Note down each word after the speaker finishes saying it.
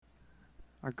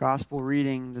Our gospel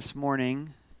reading this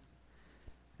morning,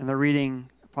 and the reading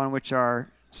upon which our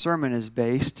sermon is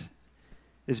based,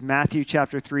 is Matthew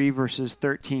chapter 3, verses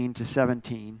 13 to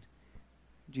 17.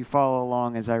 Would you follow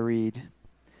along as I read?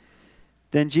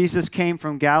 Then Jesus came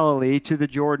from Galilee to the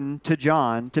Jordan to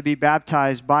John to be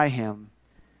baptized by him.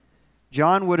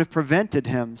 John would have prevented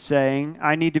him, saying,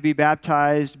 "I need to be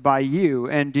baptized by you,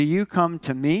 and do you come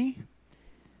to me?"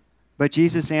 But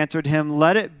Jesus answered him,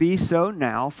 "Let it be so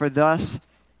now, for thus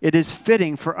it is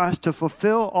fitting for us to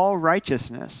fulfill all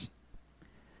righteousness."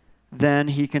 Then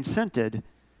he consented.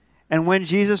 And when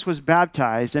Jesus was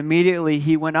baptized, immediately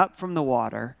he went up from the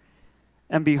water,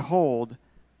 and behold,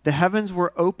 the heavens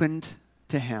were opened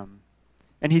to him.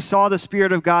 And he saw the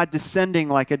Spirit of God descending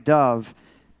like a dove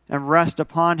and rest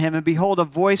upon him. And behold, a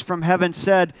voice from heaven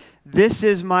said, "This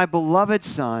is my beloved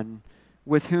Son,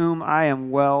 with whom I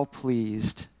am well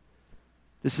pleased."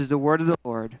 This is the word of the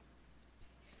Lord.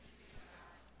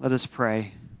 Let us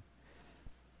pray.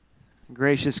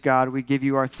 Gracious God, we give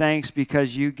you our thanks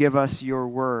because you give us your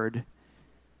word.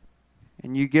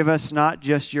 And you give us not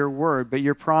just your word, but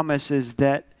your promise is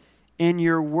that in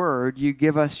your word you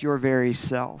give us your very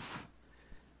self.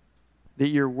 That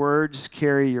your words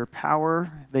carry your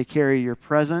power, they carry your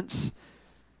presence,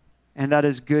 and that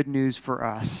is good news for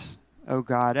us. Oh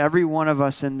God, every one of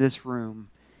us in this room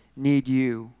need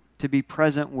you to be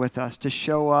present with us, to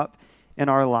show up in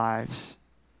our lives.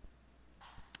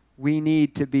 We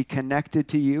need to be connected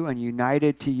to you and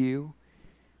united to you.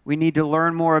 We need to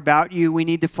learn more about you. We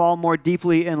need to fall more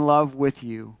deeply in love with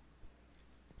you.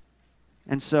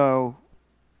 And so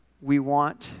we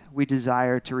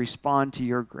desire to respond to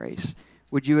your grace.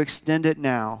 Would you extend it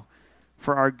now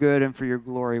for our good and for your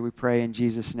glory, we pray in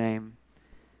Jesus' name.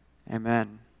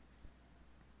 Amen.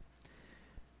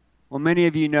 Well, many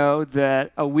of you know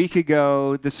that a week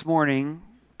ago this morning,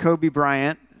 Kobe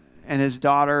Bryant and his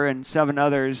daughter and 7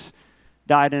 others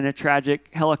died in a tragic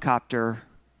helicopter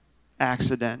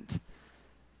accident.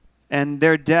 And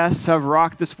their deaths have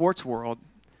rocked the sports world.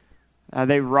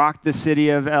 They rocked the city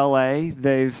of LA.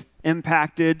 They've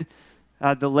impacted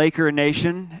the Laker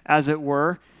nation, as it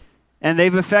were. And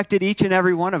they've affected each and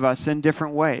every one of us in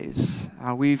different ways.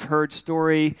 We've heard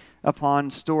story upon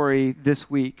story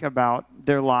this week about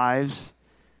their lives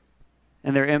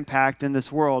and their impact in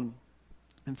this world.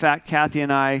 In fact, Kathy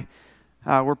and I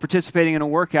were participating in a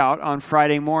workout on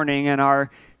Friday morning, and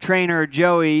our trainer,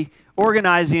 Joey,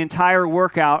 organized the entire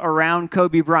workout around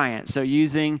Kobe Bryant, so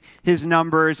using his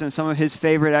numbers and some of his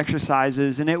favorite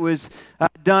exercises, and it was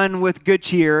done with good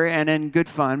cheer and in good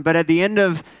fun. But at the end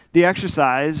of the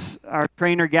exercise, our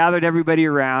trainer gathered everybody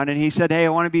around, and he said, "Hey, I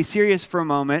want to be serious for a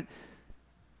moment.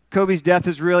 Kobe's death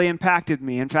has really impacted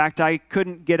me. In fact, I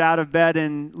couldn't get out of bed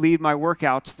and lead my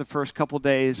workouts the first couple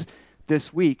days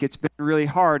this week. It's been really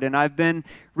hard, and I've been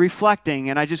reflecting,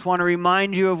 and I just want to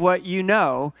remind you of what you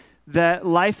know, that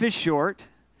life is short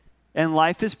and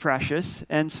life is precious."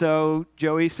 And so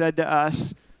Joey said to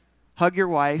us, "Hug your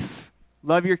wife,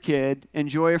 love your kid,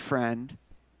 enjoy a friend.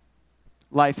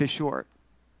 Life is short."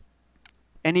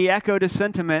 And he echoed a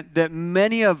sentiment that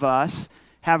many of us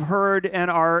have heard and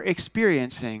are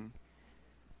experiencing.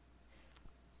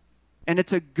 And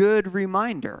it's a good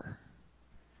reminder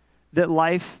that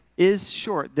life is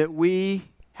short, that we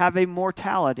have a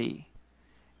mortality,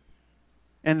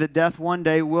 and that death one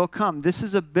day will come. This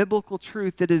is a biblical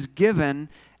truth that is given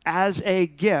as a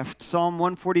gift. Psalm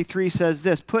 143 says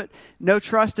this, "Put no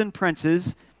trust in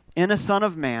princes, in a son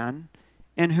of man,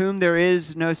 in whom there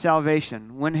is no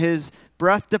salvation. When his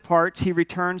breath departs, he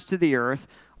returns to the earth.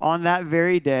 On that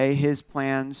very day, his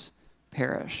plans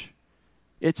perish."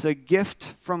 It's a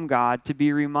gift from God to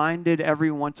be reminded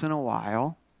every once in a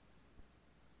while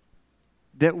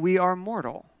that we are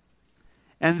mortal.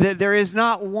 And that there is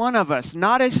not one of us,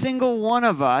 not a single one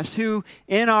of us, who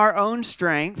in our own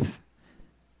strength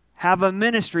have a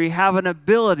ministry, have an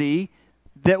ability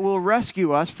that will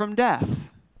rescue us from death.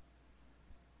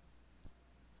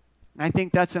 And I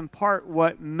think that's in part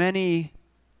what many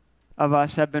of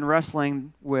us have been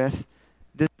wrestling with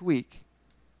this week.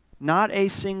 Not a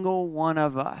single one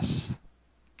of us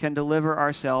can deliver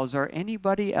ourselves or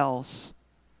anybody else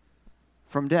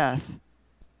from death.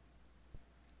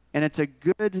 And it's a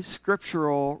good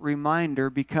scriptural reminder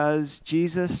because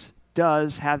Jesus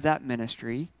does have that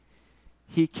ministry.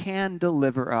 He can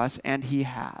deliver us, and he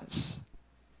has.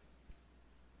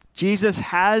 Jesus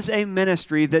has a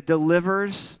ministry that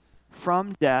delivers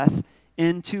from death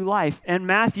into life. And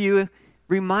Matthew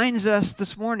reminds us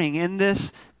this morning in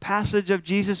this passage of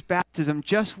Jesus' baptism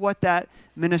just what that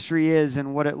ministry is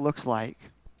and what it looks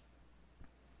like.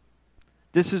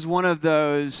 This is one of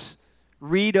those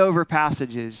read over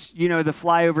passages. You know, the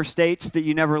flyover states that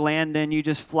you never land in, you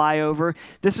just fly over.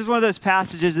 This is one of those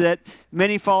passages that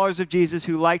many followers of Jesus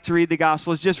who like to read the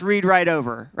Gospels just read right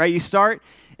over, right? You start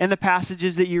in the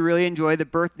passages that you really enjoy, the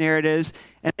birth narratives,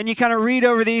 and then you kind of read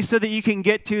over these so that you can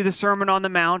get to the Sermon on the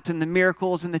Mount and the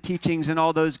miracles and the teachings and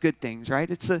all those good things, right?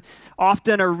 It's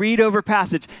often a read over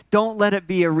passage. Don't let it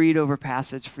be a read over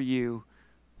passage for you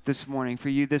this morning, for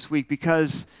you this week,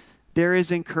 because there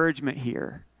is encouragement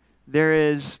here. There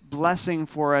is blessing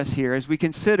for us here as we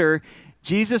consider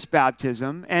Jesus'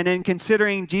 baptism, and in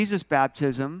considering Jesus'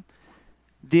 baptism,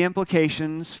 the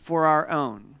implications for our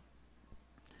own.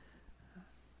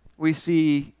 We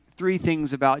see three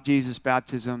things about Jesus'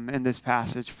 baptism in this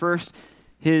passage. First,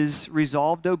 his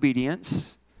resolved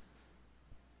obedience.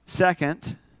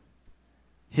 Second,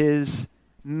 his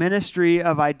ministry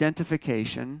of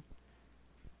identification.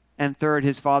 And third,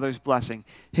 his Father's blessing.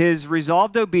 His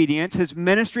resolved obedience, his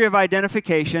ministry of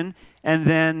identification, and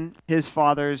then his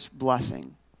Father's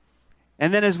blessing.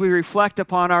 And then as we reflect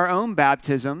upon our own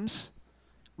baptisms,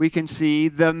 we can see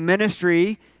the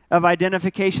ministry of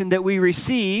identification that we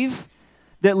receive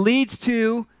that leads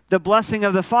to the blessing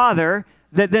of the Father,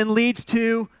 that then leads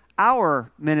to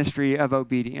our ministry of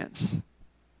obedience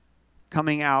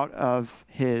coming out of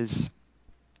his.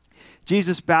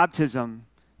 Jesus' baptism,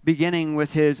 beginning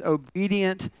with his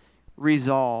obedient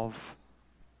resolve.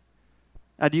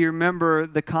 Do you remember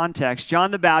the context?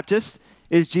 John the Baptist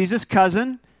is Jesus'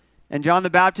 cousin, and John the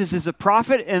Baptist is a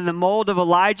prophet in the mold of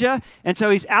Elijah, and so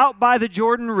he's out by the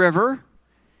Jordan River,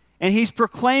 and he's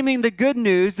proclaiming the good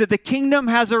news that the kingdom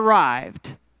has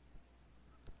arrived.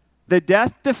 The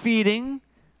death-defeating,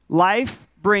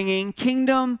 life-bringing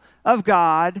kingdom of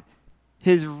God,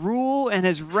 his rule and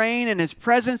his reign and his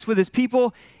presence with his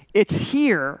people, it's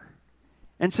here.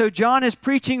 And so John is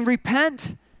preaching,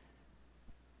 repent,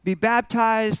 be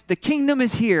baptized. The kingdom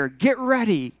is here. Get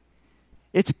ready.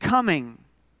 It's coming.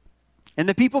 And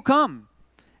the people come,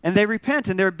 and they repent,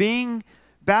 and they're being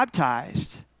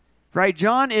baptized. Right?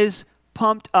 John is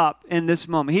pumped up in this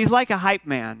moment. He's like a hype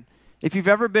man. If you've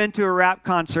ever been to a rap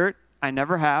concert, I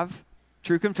never have,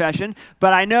 true confession,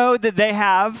 but I know that they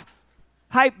have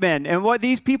hype men. And what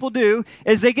these people do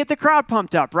is they get the crowd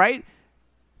pumped up, right?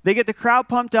 They get the crowd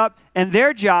pumped up, and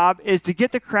their job is to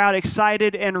get the crowd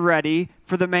excited and ready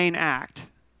for the main act.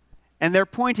 And they're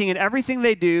pointing in everything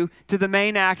they do to the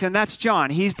main act, and that's John.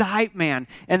 He's the hype man,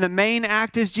 and the main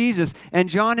act is Jesus. And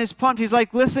John is pumped. He's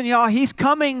like, listen, y'all, he's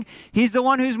coming. He's the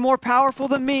one who's more powerful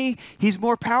than me. He's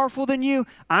more powerful than you.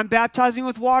 I'm baptizing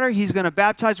with water. He's going to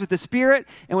baptize with the Spirit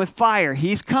and with fire.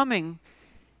 He's coming.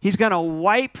 He's going to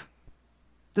wipe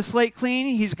the slate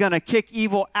clean. He's going to kick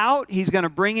evil out. He's going to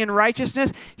bring in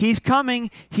righteousness. He's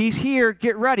coming. He's here.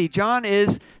 Get ready. John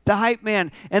is the hype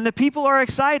man. And the people are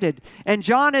excited. And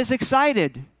John is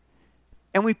excited.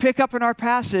 And we pick up in our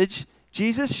passage,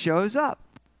 Jesus shows up.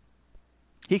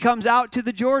 He comes out to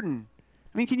the Jordan.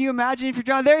 I mean, can you imagine if you're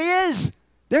John? There he is.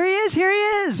 There he is. Here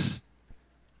he is.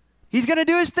 He's going to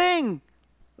do his thing.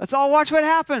 Let's all watch what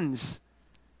happens.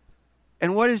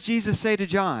 And what does Jesus say to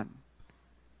John?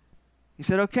 He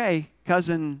said, okay,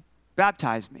 cousin,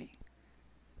 baptize me.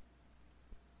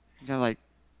 And John's like,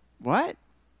 what?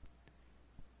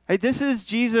 Hey, this is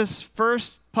Jesus'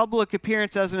 first public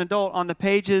appearance as an adult on the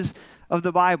pages of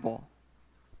the Bible.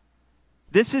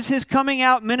 This is his coming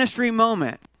out ministry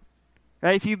moment.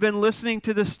 Right? If you've been listening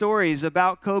to the stories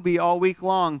about Kobe all week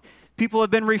long, people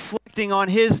have been reflecting on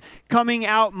his coming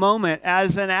out moment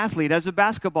as an athlete, as a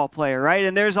basketball player, right?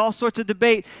 And there's all sorts of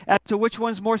debate as to which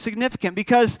one's more significant,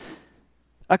 because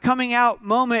a coming out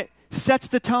moment sets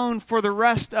the tone for the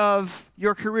rest of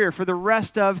your career, for the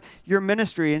rest of your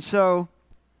ministry. And so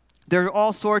there are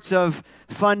all sorts of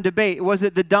fun debate. Was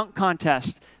it the dunk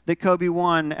contest that Kobe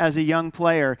won as a young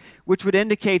player, which would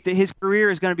indicate that his career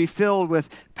is going to be filled with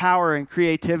power and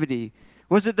creativity?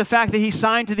 Was it the fact that he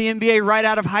signed to the NBA right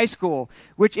out of high school,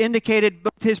 which indicated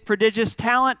both his prodigious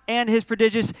talent and his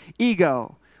prodigious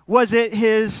ego? Was it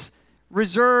his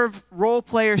reserve role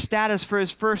player status for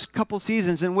his first couple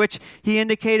seasons, in which he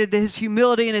indicated that his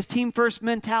humility and his team first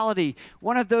mentality?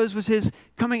 One of those was his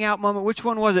coming out moment. Which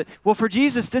one was it? Well, for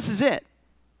Jesus, this is it.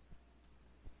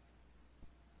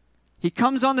 He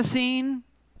comes on the scene.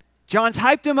 John's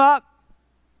hyped him up.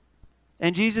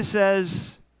 And Jesus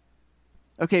says,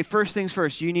 okay, first things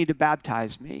first, you need to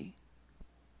baptize me.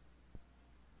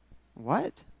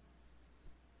 What?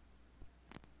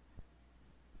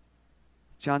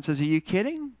 John says, are you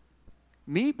kidding?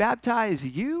 Me baptize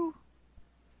you?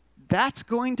 That's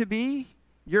going to be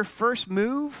your first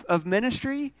move of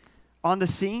ministry on the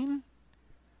scene?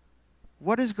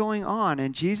 What is going on?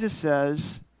 And Jesus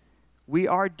says, We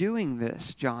are doing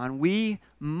this, John. We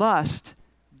must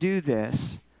do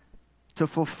this to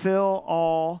fulfill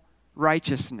all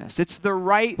righteousness. It's the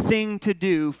right thing to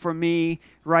do for me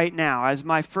right now as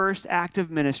my first act of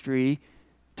ministry,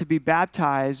 to be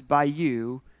baptized by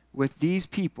you with these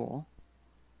people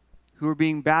who are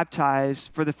being baptized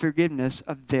for the forgiveness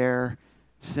of their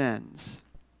sins.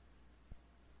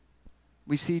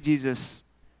 We see Jesus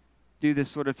do this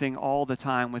sort of thing all the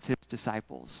time with his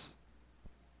disciples.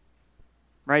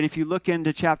 Right? If you look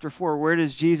into chapter 4, where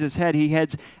does Jesus head? He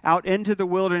heads out into the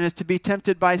wilderness to be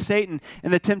tempted by Satan.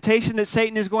 And the temptation that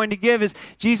Satan is going to give is,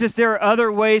 Jesus, there are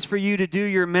other ways for you to do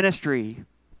your ministry.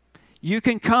 You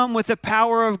can come with the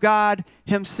power of God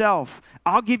himself.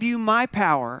 I'll give you my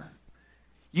power.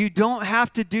 You don't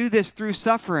have to do this through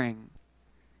suffering.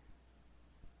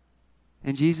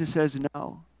 And Jesus says,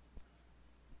 no.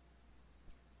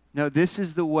 No, this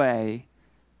is the way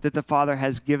that the Father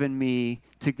has given me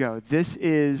to go. This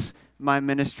is my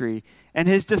ministry. And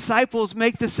his disciples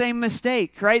make the same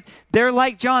mistake, right? They're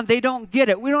like John. They don't get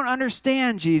it. We don't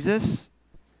understand Jesus.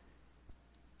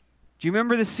 Do you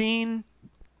remember the scene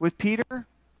with Peter?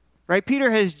 Right?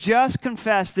 Peter has just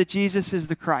confessed that Jesus is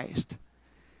the Christ.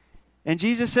 And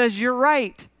Jesus says, you're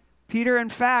right, Peter. In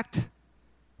fact,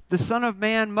 the Son of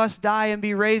Man must die and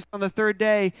be raised on the third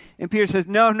day. And Peter says,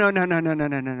 no.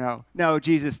 No,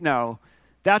 Jesus, no.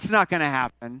 That's not going to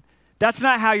happen. That's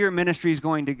not how your ministry is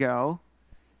going to go.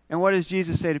 And what does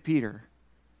Jesus say to Peter?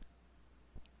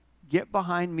 Get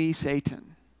behind me,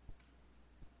 Satan.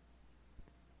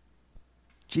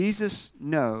 Jesus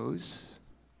knows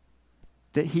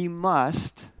that he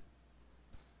must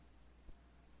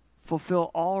fulfill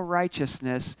all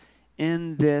righteousness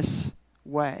in this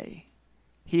way.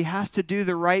 He has to do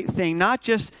the right thing, not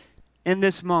just in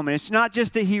this moment. It's not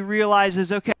just that he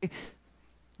realizes, okay,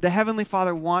 the Heavenly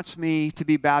Father wants me to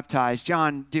be baptized.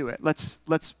 John, do it. Let's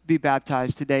be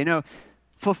baptized today. No,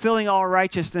 fulfilling all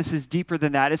righteousness is deeper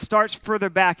than that. It starts further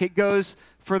back. It goes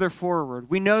further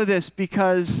forward. We know this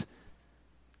because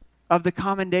of the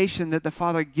commendation that the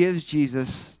Father gives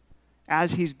Jesus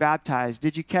as he's baptized.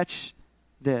 Did you catch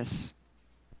this?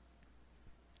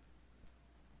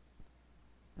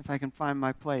 If I can find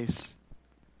my place.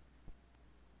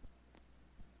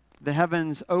 The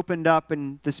heavens opened up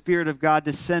and the Spirit of God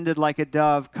descended like a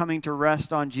dove, coming to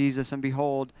rest on Jesus. And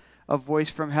behold, a voice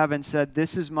from heaven said,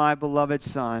 this is my beloved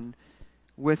Son,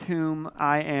 with whom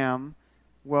I am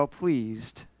well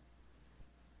pleased.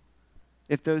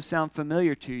 If those sound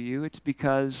familiar to you, it's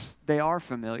because they are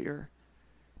familiar.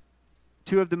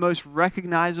 Two of the most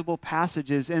recognizable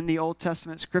passages in the Old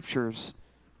Testament scriptures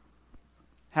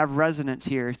have resonance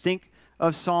here. Think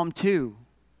of Psalm 2.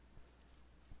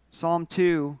 Psalm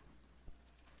 2,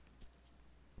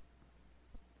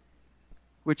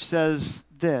 which says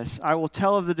this, I will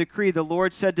tell of the decree. The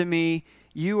Lord said to me,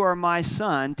 you are my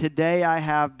son. Today I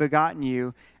have begotten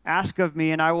you. Ask of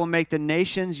me, and I will make the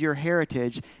nations your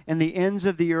heritage and the ends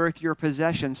of the earth your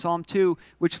possession. Psalm 2,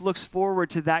 which looks forward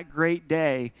to that great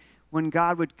day when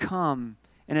God would come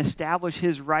and establish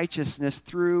his righteousness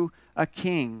through a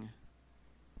king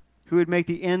who would make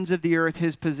the ends of the earth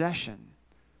his possession.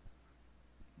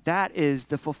 That is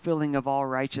the fulfilling of all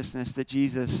righteousness that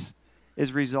Jesus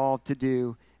is resolved to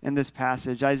do in this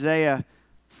passage. Isaiah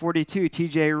 42,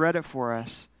 TJ read it for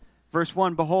us. Verse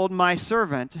 1, behold my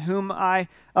servant, whom I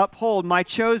uphold, my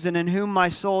chosen, in whom my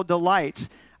soul delights.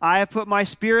 I have put my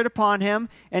spirit upon him,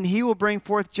 and he will bring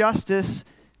forth justice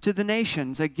to the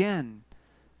nations. Again,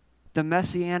 the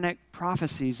messianic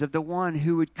prophecies of the one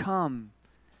who would come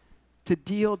to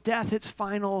deal death its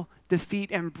final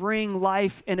defeat and bring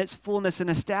life in its fullness and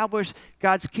establish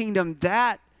God's kingdom.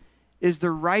 That is the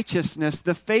righteousness,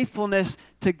 the faithfulness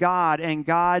to God and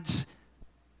God's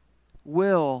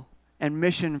will and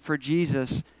mission for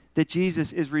Jesus that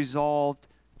Jesus is resolved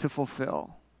to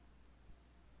fulfill.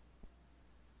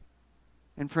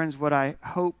 And friends, what I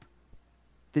hope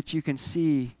that you can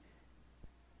see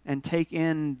and take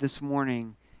in this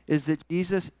morning is that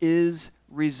Jesus is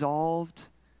resolved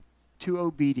to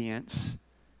obedience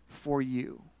for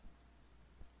you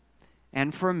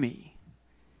and for me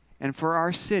and for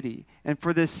our city and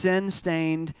for this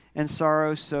sin-stained and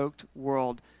sorrow-soaked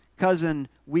world. Cousin,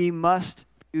 we must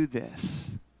do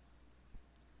this.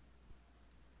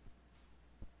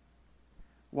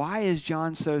 Why is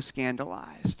John so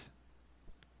scandalized?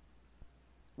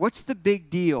 What's the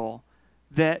big deal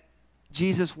that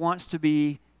Jesus wants to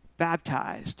be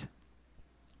baptized?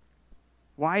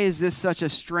 Why is this such a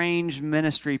strange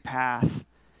ministry path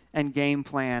and game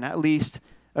plan, at least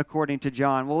according to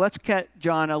John? Well, let's get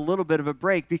John a little bit of a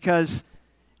break because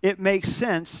it makes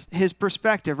sense, his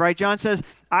perspective, right? John says,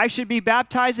 I should be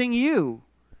baptizing you.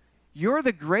 You're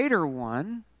the greater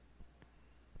one.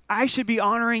 I should be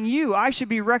honoring you. I should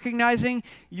be recognizing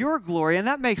your glory. And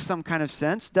that makes some kind of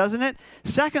sense, doesn't it?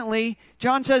 Secondly,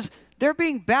 John says, they're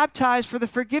being baptized for the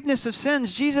forgiveness of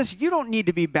sins. Jesus, you don't need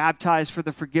to be baptized for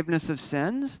the forgiveness of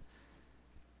sins.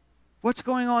 What's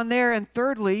going on there? And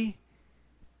thirdly,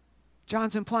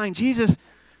 John's implying, Jesus,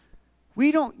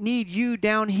 we don't need you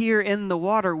down here in the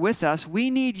water with us. We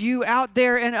need you out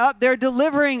there and up there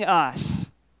delivering us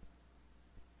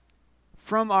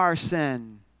from our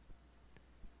sin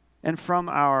and from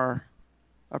our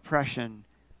oppression.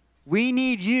 We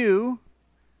need you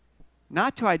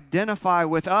not to identify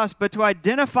with us, but to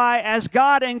identify as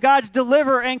God and God's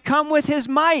deliverer and come with his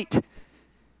might.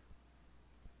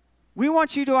 We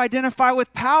want you to identify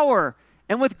with power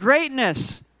and with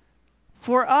greatness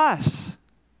for us.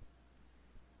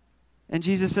 And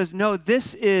Jesus says, no,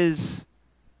 this is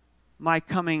my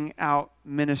coming out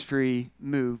ministry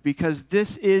move, because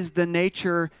this is the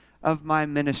nature of my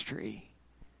ministry.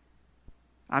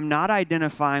 I'm not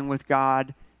identifying with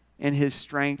God in his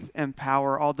strength and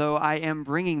power, although I am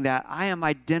bringing that. I am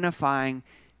identifying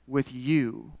with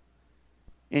you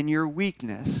in your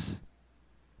weakness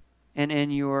and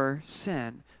in your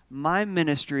sin. My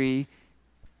ministry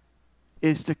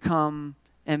is to come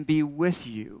and be with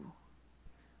you.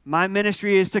 My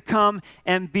ministry is to come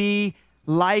and be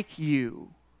like you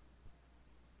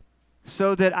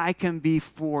so that I can be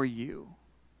for you.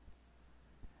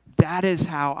 That is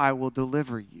how I will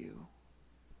deliver you.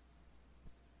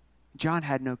 John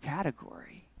had no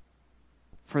category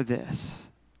for this.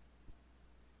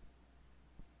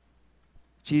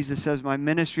 Jesus says, my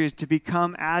ministry is to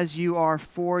become as you are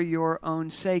for your own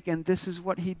sake. And this is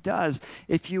what he does.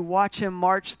 If you watch him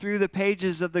march through the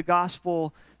pages of the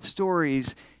gospel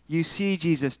stories, you see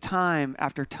Jesus time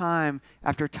after time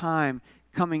after time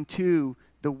coming to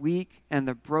the weak and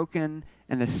the broken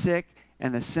and the sick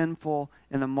and the sinful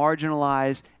and the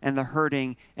marginalized and the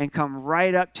hurting, and come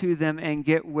right up to them and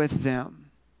get with them,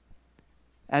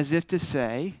 as if to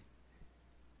say,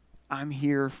 I'm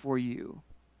here for you.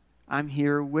 I'm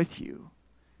here with you.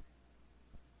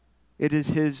 It is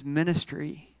his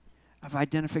ministry of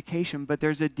identification, but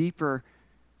there's a deeper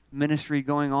ministry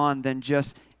going on than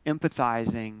just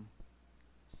empathizing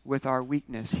with our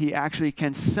weakness. He actually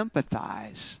can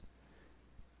sympathize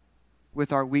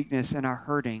with our weakness and our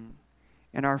hurting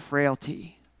and our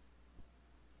frailty.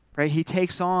 Right? He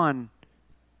takes on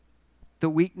the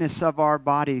weakness of our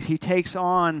bodies. He takes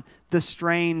on the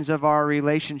strains of our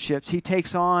relationships. He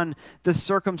takes on the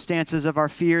circumstances of our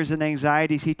fears and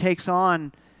anxieties. He takes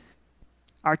on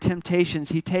our temptations.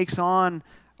 He takes on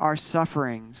our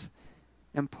sufferings.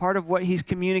 And part of what he's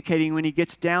communicating when he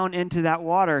gets down into that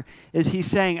water is he's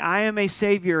saying, I am a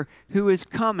Savior who is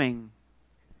coming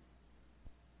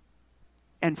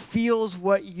and feels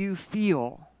what you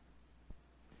feel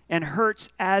and hurts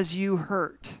as you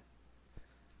hurt.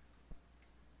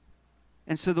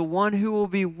 And so the one who will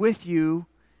be with you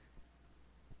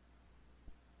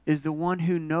is the one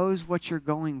who knows what you're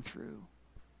going through.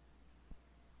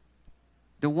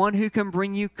 The one who can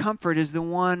bring you comfort is the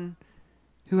one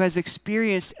who has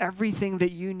experienced everything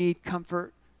that you need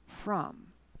comfort from.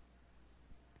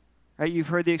 Right? You've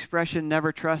heard the expression,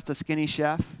 never trust a skinny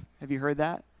chef. Have you heard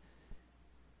that?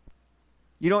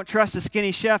 You don't trust a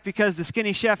skinny chef because the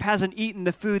skinny chef hasn't eaten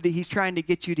the food that he's trying to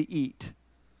get you to eat.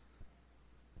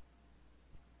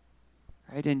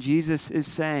 Right? And Jesus is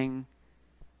saying,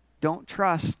 don't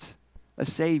trust a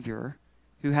Savior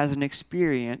who hasn't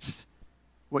experienced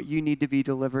what you need to be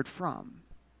delivered from.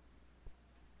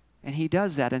 And he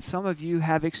does that. And some of you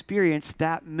have experienced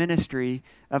that ministry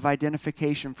of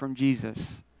identification from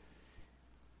Jesus.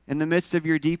 In the midst of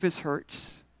your deepest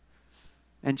hurts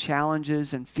and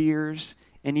challenges and fears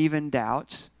and even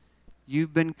doubts,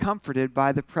 you've been comforted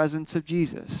by the presence of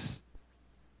Jesus,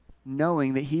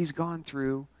 knowing that he's gone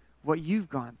through what you've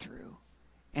gone through.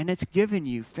 And it's given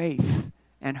you faith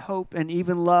and hope and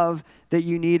even love that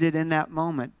you needed in that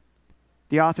moment.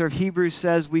 The author of Hebrews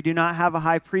says, we do not have a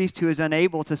high priest who is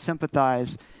unable to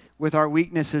sympathize with our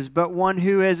weaknesses, but one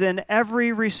who has in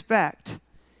every respect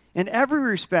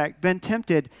been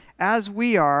tempted as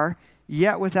we are,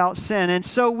 yet without sin. And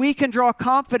so we can draw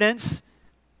confidence.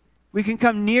 We can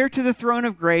come near to the throne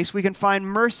of grace. We can find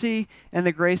mercy and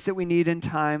the grace that we need in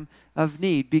time of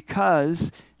need,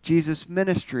 because Jesus'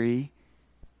 ministry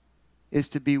is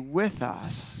to be with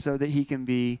us so that he can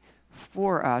be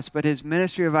for us. But his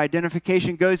ministry of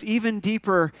identification goes even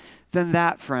deeper than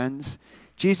that, friends.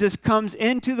 Jesus comes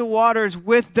into the waters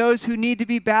with those who need to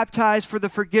be baptized for the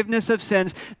forgiveness of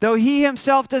sins, though he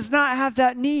himself does not have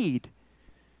that need.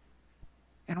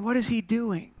 And what is he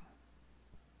doing?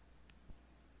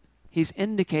 He's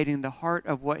indicating the heart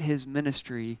of what his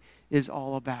ministry is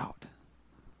all about.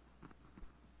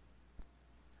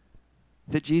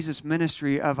 That Jesus'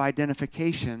 ministry of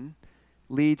identification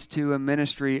leads to a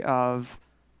ministry of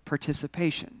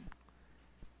participation.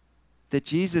 That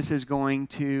Jesus is going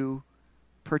to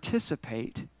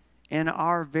participate in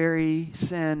our very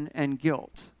sin and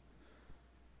guilt.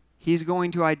 He's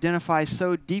going to identify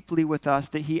so deeply with us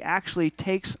that he actually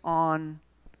takes on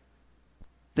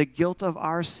the guilt of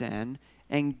our sin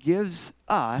and gives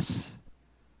us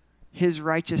his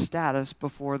righteous status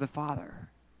before the Father.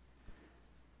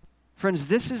 Friends,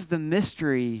 this is the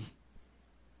mystery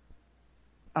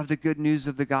of the good news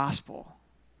of the gospel.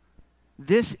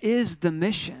 This is the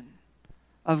mission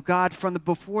of God from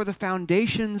before the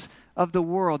foundations of the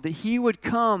world, that he would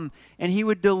come and he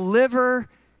would deliver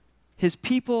his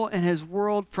people and his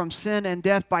world from sin and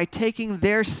death by taking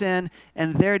their sin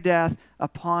and their death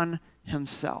upon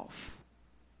himself.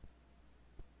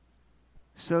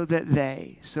 So that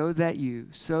they, so that you,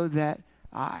 so that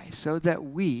I, so that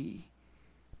we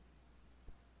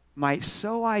might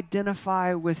so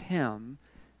identify with him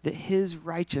that his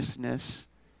righteousness,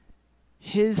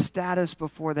 his status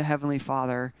before the Heavenly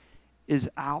Father is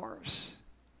ours.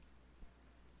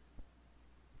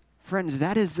 Friends,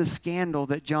 that is the scandal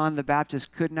that John the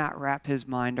Baptist could not wrap his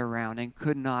mind around and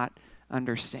could not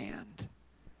understand.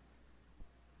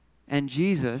 And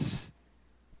Jesus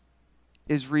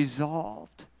is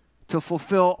resolved to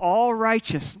fulfill all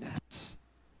righteousness,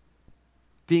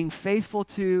 being faithful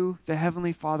to the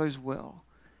Heavenly Father's will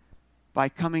by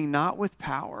coming not with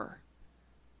power,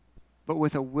 but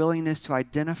with a willingness to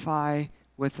identify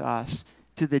with us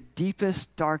to the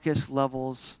deepest, darkest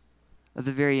levels of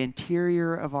the very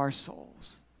interior of our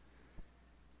souls.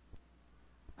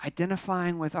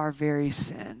 Identifying with our very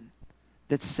sin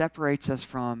that separates us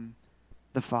from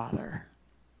the Father.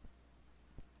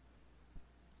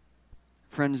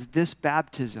 Friends, this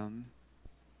baptism,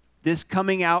 this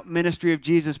coming out ministry of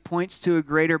Jesus points to a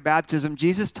greater baptism.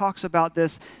 Jesus talks about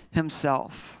this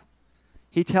himself.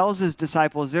 He tells his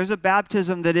disciples, there's a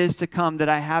baptism that is to come that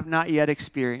I have not yet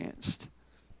experienced.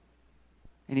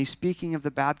 And he's speaking of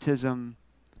the baptism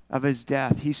of his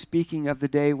death. He's speaking of the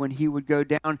day when he would go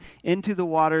down into the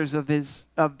waters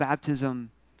of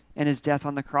baptism and his death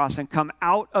on the cross and come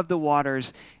out of the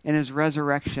waters in his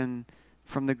resurrection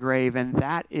from the grave. And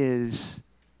that is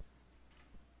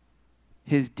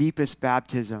his deepest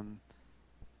baptism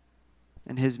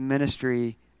and his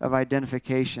ministry of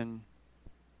identification.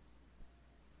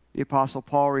 The Apostle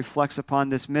Paul reflects upon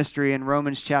this mystery in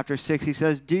Romans chapter 6. He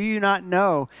says, do you not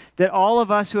know that all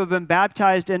of us who have been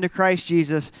baptized into Christ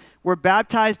Jesus were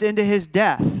baptized into his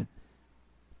death?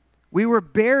 We were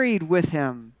buried with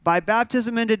him by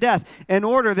baptism into death, in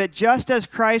order that just as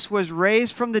Christ was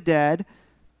raised from the dead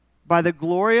by the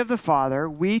glory of the Father,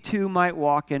 we too might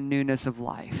walk in newness of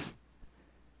life.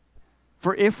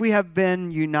 For if we have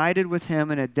been united with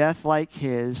him in a death like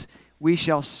his, we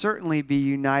shall certainly be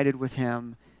united with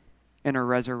him in a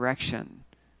resurrection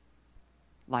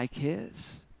like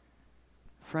his.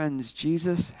 Friends,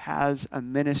 Jesus has a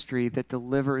ministry that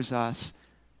delivers us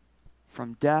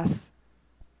from death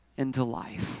into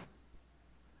life.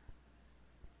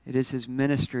 It is his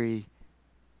ministry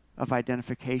of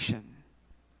identification.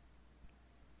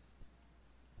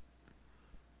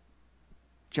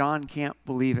 John can't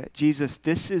believe it. Jesus,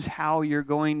 this is how you're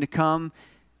going to come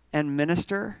and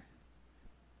minister?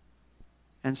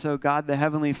 And so God, the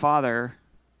Heavenly Father,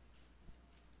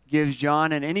 gives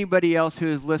John and anybody else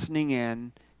who is listening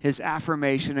in his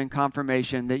affirmation and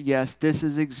confirmation that yes, this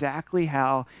is exactly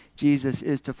how Jesus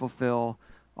is to fulfill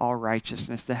all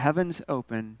righteousness. The heavens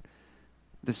open,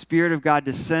 the Spirit of God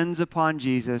descends upon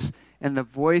Jesus, and the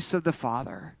voice of the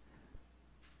Father,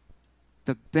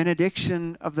 the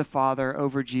benediction of the Father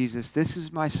over Jesus, this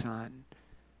is my Son,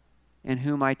 in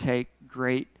whom I take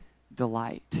great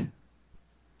delight.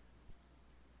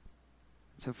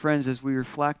 So friends, as we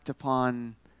reflect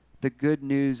upon the good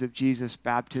news of Jesus'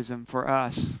 baptism for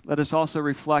us, let us also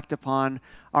reflect upon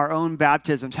our own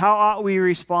baptisms. How ought we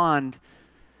respond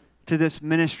to this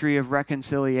ministry of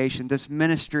reconciliation, this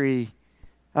ministry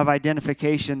of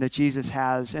identification that Jesus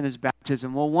has in his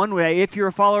baptism? Well, one way, if you're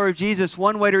a follower of Jesus,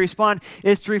 one way to respond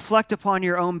is to reflect upon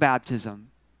your own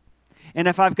baptism. And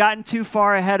if I've gotten too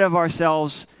far ahead of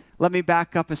ourselves, let me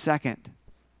back up a second.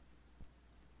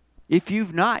 If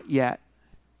you've not yet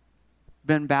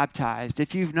been baptized,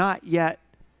 if you've not yet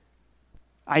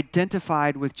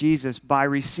identified with Jesus by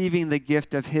receiving the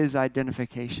gift of his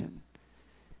identification.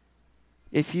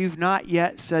 If you've not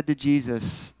yet said to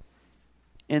Jesus,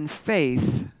 in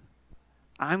faith,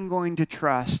 I'm going to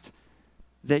trust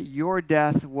that your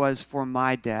death was for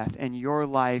my death and your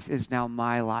life is now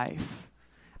my life.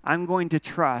 I'm going to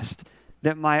trust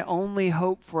that my only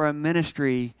hope for a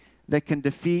ministry that can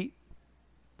defeat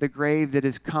the grave that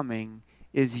is coming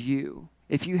is you.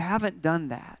 If you haven't done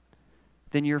that,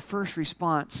 then your first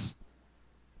response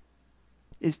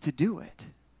is to do it,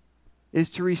 is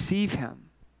to receive him,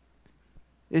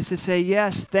 is to say,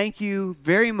 yes, thank you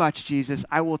very much, Jesus.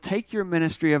 I will take your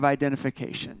ministry of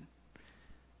identification.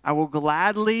 I will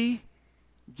gladly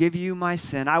give you my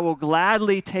sin. I will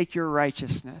gladly take your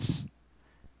righteousness.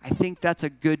 I think that's a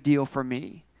good deal for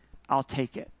me. I'll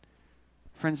take it.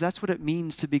 Friends, that's what it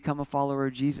means to become a follower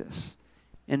of Jesus.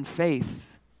 In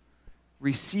faith,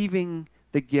 receiving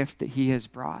the gift that he has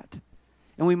brought.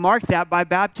 And we mark that by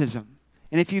baptism.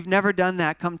 And if you've never done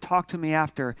that, come talk to me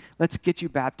after. Let's get you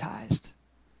baptized.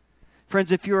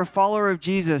 Friends, if you're a follower of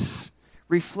Jesus,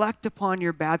 reflect upon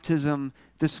your baptism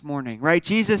this morning, right?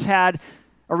 Jesus had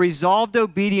a resolved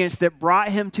obedience that brought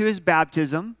him to his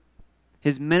baptism,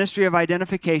 his ministry of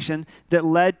identification that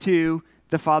led to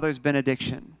the Father's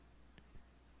benediction.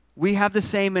 We have the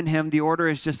same in him. The order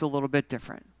is just a little bit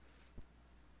different.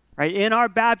 Right? In our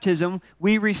baptism,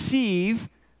 we receive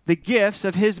the gifts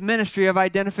of his ministry of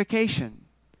identification.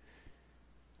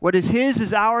 What is his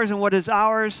is ours, and what is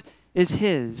ours is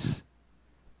his.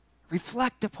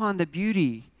 Reflect upon the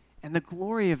beauty and the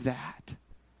glory of that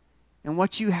and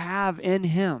what you have in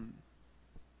him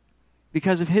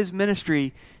because of his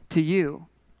ministry to you.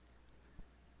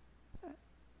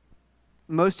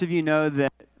 Most of you know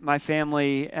that my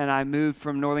family and I moved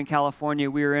from Northern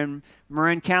California. We were in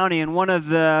Marin County, and one of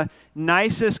the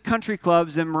nicest country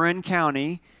clubs in Marin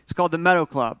County, it's called the Meadow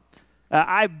Club.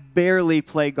 I barely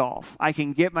play golf. I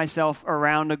can get myself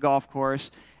around a golf course,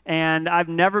 and I've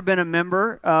never been a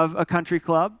member of a country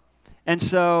club. And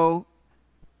so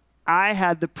I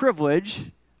had the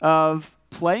privilege of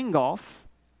playing golf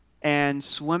and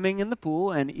swimming in the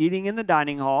pool and eating in the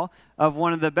dining hall of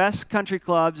one of the best country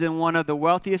clubs in one of the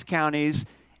wealthiest counties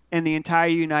in the entire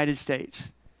United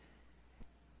States.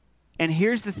 And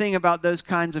here's the thing about those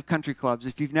kinds of country clubs.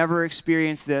 If you've never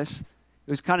experienced this, it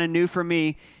was kind of new for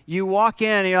me. You walk in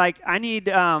and you're like, I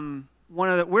need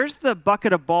where's the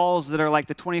bucket of balls that are like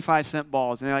the 25-cent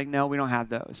balls? And they're like, no, we don't have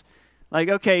those. Like,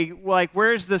 okay, like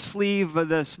where's the sleeve of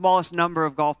the smallest number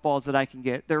of golf balls that I can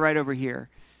get? They're right over here.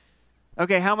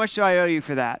 Okay, how much do I owe you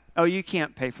for that? Oh, you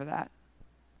can't pay for that.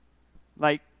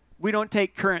 Like, we don't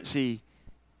take currency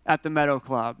at the Meadow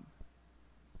Club.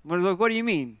 What do you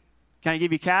mean? Can I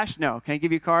give you cash? No. Can I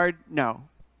give you a card? No.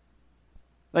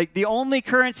 Like, the only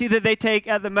currency that they take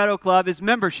at the Meadow Club is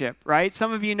membership, right?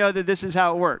 Some of you know that this is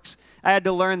how it works. I had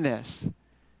to learn this.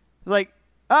 Like,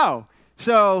 oh,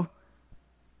 so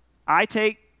I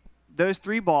take those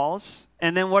 3 balls,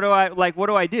 and then what do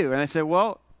I do? And I said,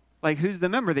 well, like, who's the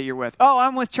member that you're with? Oh,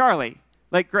 I'm with Charlie.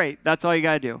 Like, great. That's all you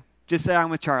got to do. Just say I'm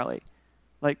with Charlie.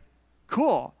 Like,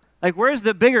 cool. Like, where's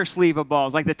the bigger sleeve of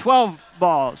balls? Like the 12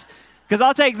 balls. Because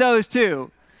I'll take those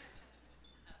too.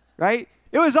 Right?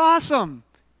 It was awesome.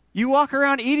 You walk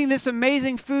around eating this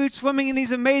amazing food, swimming in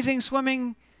these amazing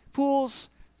swimming pools,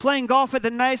 playing golf at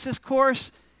the nicest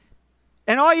course,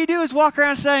 and all you do is walk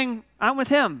around saying, I'm with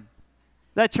him.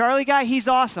 That Charlie guy, he's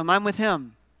awesome. I'm with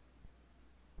him.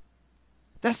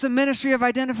 That's the ministry of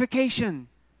identification.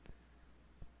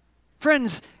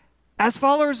 Friends, as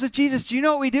followers of Jesus, do you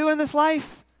know what we do in this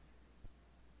life?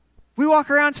 We walk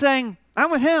around saying,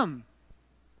 I'm with him.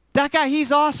 That guy,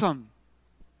 he's awesome.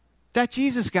 That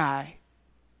Jesus guy,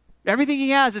 everything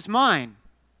he has is mine.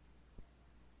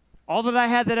 All that I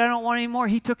had that I don't want anymore,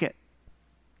 he took it.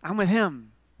 I'm with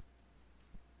him.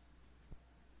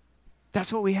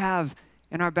 That's what we have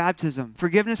in our baptism.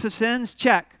 Forgiveness of sins,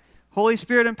 check. Holy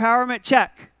Spirit empowerment,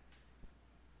 check.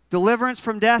 Deliverance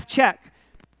from death, check.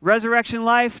 Resurrection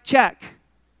life, check.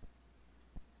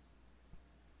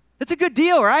 That's a good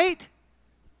deal, right?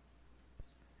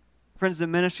 Friends, the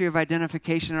ministry of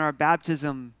identification in our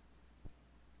baptism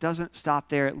doesn't stop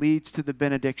there. It leads to the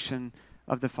benediction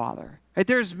of the Father. Right?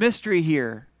 There's mystery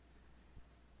here.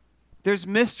 There's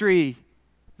mystery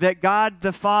that God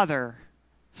the Father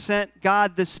sent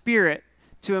God the Spirit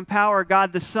to empower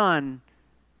God the Son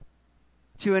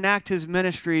to enact his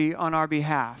ministry on our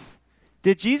behalf.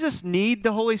 Did Jesus need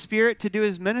the Holy Spirit to do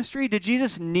his ministry? Did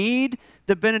Jesus need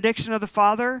the benediction of the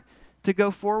Father to go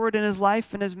forward in his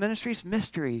life and his ministry? It's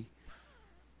mystery.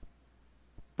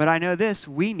 But I know this,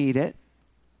 we need it.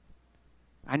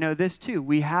 I know this too,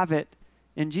 we have it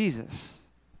in Jesus.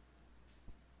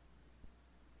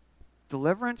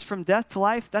 Deliverance from death to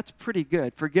life, that's pretty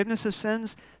good. Forgiveness of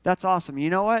sins, that's awesome. You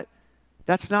know what?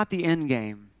 That's not the end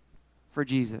game for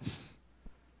Jesus.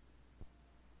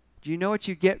 Do you know what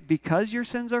you get because your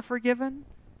sins are forgiven?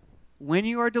 When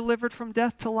you are delivered from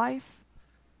death to life,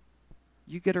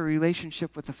 you get a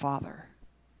relationship with the Father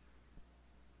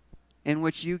in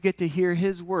which you get to hear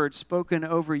his word spoken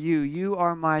over you. You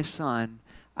are my son.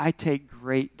 I take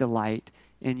great delight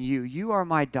in you. You are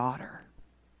my daughter.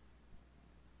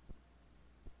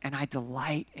 And I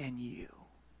delight in you.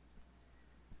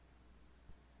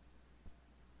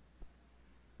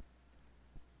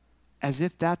 As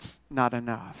if that's not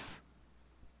enough,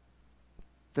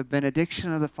 the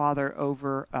benediction of the Father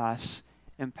over us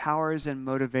empowers and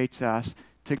motivates us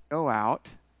to go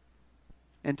out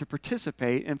and to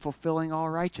participate in fulfilling all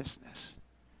righteousness.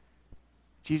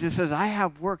 Jesus says, I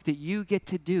have work that you get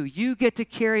to do. You get to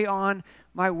carry on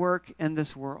my work in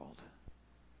this world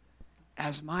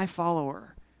as my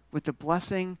follower with the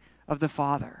blessing of the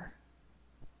Father.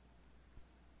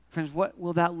 Friends, what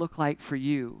will that look like for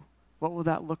you? What will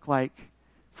that look like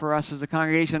for us as a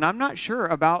congregation? I'm not sure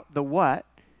about the what,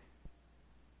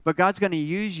 but God's going to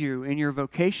use you in your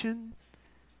vocation,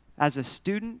 as a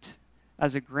student,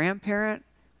 as a grandparent,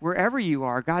 wherever you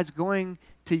are. God's going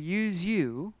to use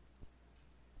you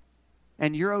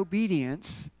and your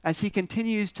obedience as he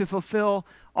continues to fulfill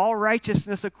all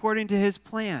righteousness according to his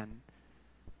plan.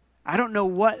 I don't know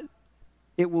what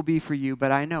it will be for you,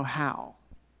 but I know how.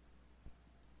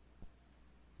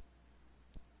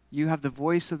 You have the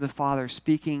voice of the Father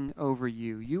speaking over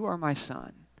you. You are my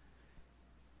son,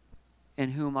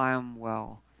 in whom I am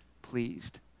well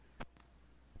pleased.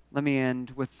 Let me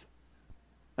end with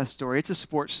a story. It's a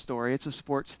sports story. It's a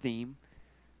sports theme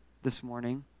this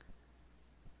morning.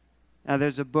 Now,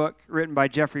 there's a book written by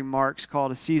Jeffrey Marks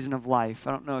called A Season of Life.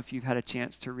 I don't know if you've had a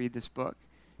chance to read this book.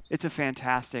 It's a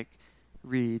fantastic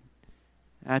read.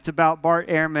 It's about Bart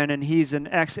Ehrman, and he's an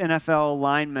ex-NFL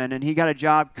lineman, and he got a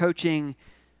job coaching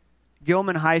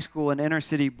Gilman High School in inner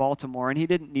city Baltimore, and he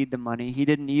didn't need the money. He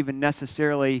didn't even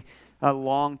necessarily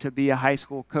long to be a high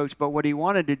school coach, but what he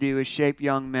wanted to do is shape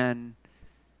young men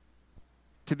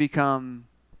to become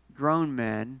grown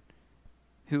men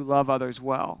who love others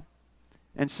well.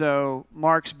 And so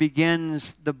Marks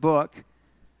begins the book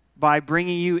by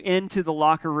bringing you into the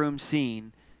locker room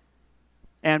scene.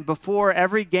 And before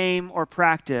every game or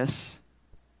practice,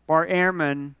 Bart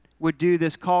Ehrman would do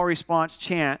this call response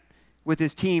chant with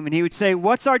his team, and he would say,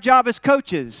 "What's our job as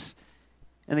coaches?"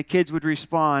 And the kids would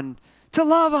respond, "To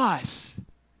love us."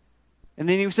 And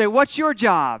then he would say, "What's your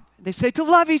job?" They say, "To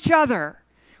love each other."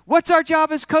 "What's our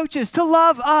job as coaches?" "To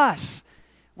love us."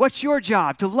 "What's your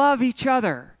job?" "To love each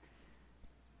other."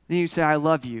 Then he would say, "I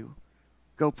love you.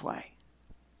 Go play."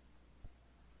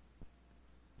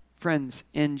 Friends,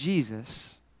 in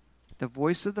Jesus, the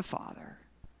voice of the Father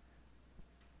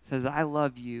says, "I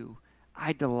love you.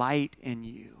 I delight in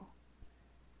you.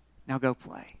 Now go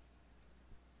play."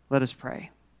 Let us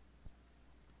pray.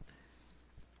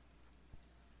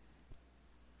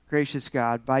 Gracious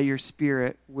God, by your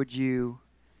Spirit, would you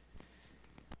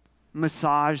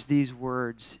massage these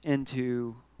words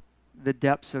into the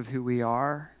depths of who we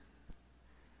are?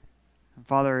 And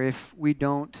Father, if we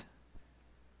don't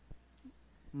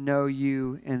know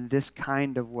you in this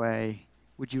kind of way,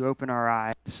 would you open our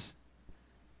eyes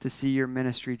to see your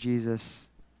ministry, Jesus?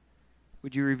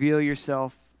 Would you reveal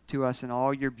yourself to us in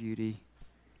all your beauty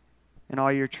and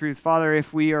all your truth? Father,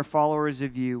 if we are followers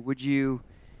of you, would you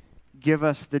give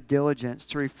us the diligence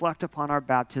to reflect upon our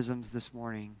baptisms this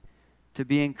morning, to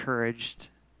be encouraged,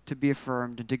 to be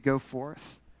affirmed, and to go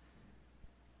forth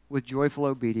with joyful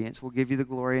obedience. We'll give you the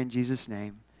glory in Jesus'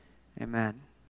 name. Amen.